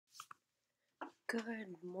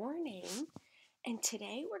Good morning. And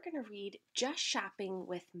today we're going to read Just Shopping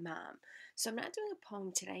with Mom. So I'm not doing a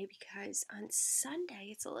poem today because on Sunday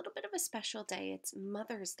it's a little bit of a special day. It's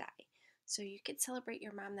Mother's Day. So you could celebrate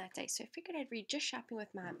your mom that day. So I figured I'd read Just Shopping with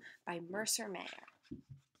Mom by Mercer.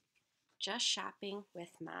 Just Shopping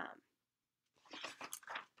with Mom.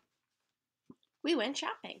 We went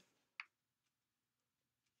shopping.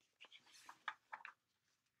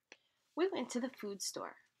 We went to the food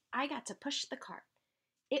store. I got to push the cart.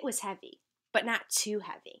 It was heavy, but not too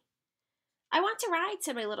heavy. I want to ride,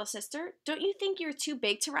 said my little sister. Don't you think you're too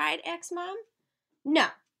big to ride? Asked Mom. No,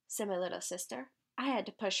 said my little sister. I had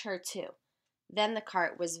to push her too. Then the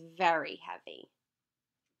cart was very heavy.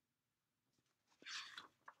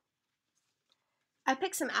 I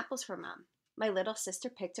picked some apples for Mom. My little sister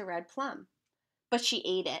picked a red plum, but she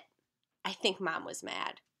ate it. I think Mom was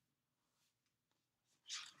mad.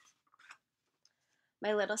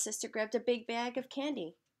 My little sister grabbed a big bag of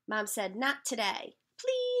candy. Mom said, "Not today,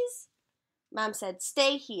 please." Mom said,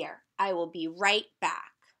 "Stay here. I will be right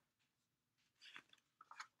back."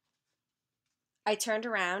 I turned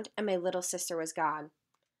around and my little sister was gone.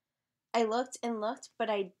 I looked and looked, but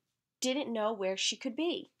I didn't know where she could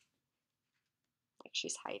be. Like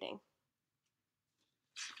she's hiding.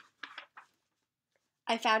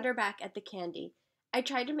 I found her back at the candy. I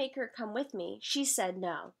tried to make her come with me. She said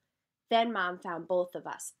no. Then Mom found both of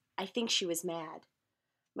us. I think she was mad.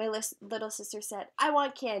 My little sister said, "I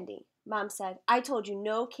want candy." Mom said, "I told you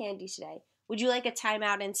no candy today. Would you like a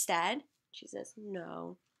timeout instead?" She says,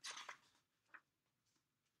 "No."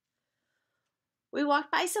 We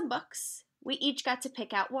walked by some books. We each got to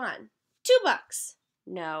pick out one. $2.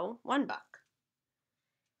 No, $1.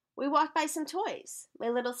 We walked by some toys. My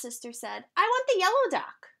little sister said, "I want the yellow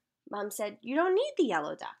duck." Mom said, "You don't need the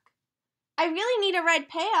yellow duck." "I really need a red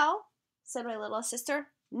pail," said my little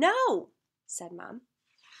sister. "No," said Mom.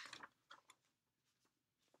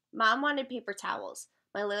 Mom wanted paper towels.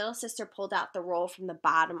 My little sister pulled out the roll from the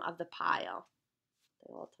bottom of the pile.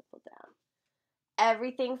 They all tumbled down.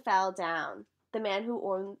 Everything fell down. The man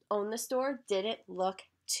who owned the store didn't look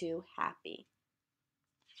too happy.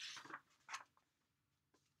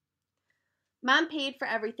 Mom paid for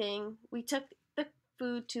everything. We took the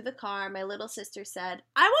food to the car. My little sister said,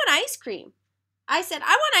 "I want ice cream." I said,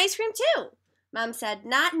 "I want ice cream too." Mom said,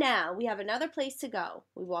 "Not now. We have another place to go."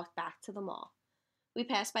 We walked back to the mall. We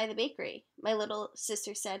passed by the bakery. My little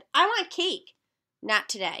sister said, "I want cake." "Not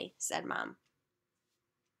today," said Mom.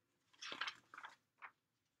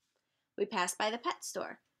 We passed by the pet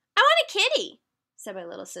store. "I want a kitty," said my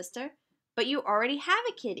little sister. "But you already have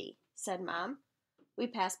a kitty," said Mom. We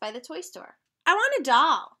passed by the toy store. "I want a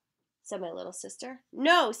doll," said my little sister.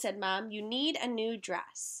 "No," said Mom, "you need a new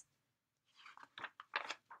dress."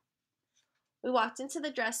 We walked into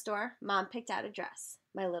the dress store. Mom picked out a dress.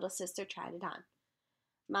 My little sister tried it on.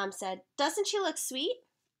 Mom said, "Doesn't she look sweet?"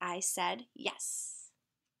 I said, "Yes."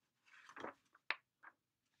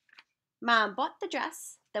 Mom bought the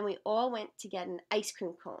dress. Then we all went to get an ice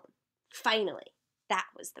cream cone. Finally, that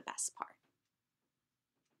was the best part.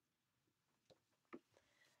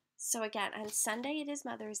 So again, on Sunday it is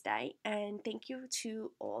Mother's Day, and thank you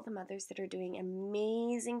to all the mothers that are doing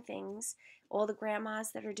amazing things, all the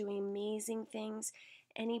grandmas that are doing amazing things,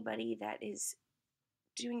 anybody that is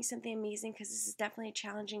doing something amazing, because this is definitely a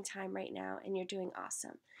challenging time right now, and you're doing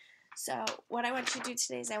awesome. So what I want you to do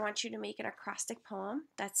today is I want you to make an acrostic poem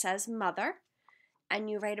that says mother, and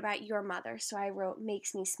you write about your mother. So I wrote,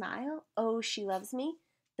 "Makes me smile," "Oh, she loves me,"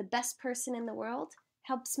 "The best person in the world,"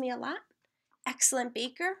 "Helps me a lot," "Excellent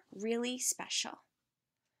baker," "Really special."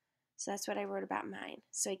 So that's what I wrote about mine.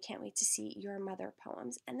 So I can't wait to see your mother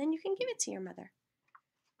poems, and then you can give it to your mother.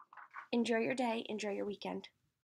 Enjoy your day. Enjoy your weekend.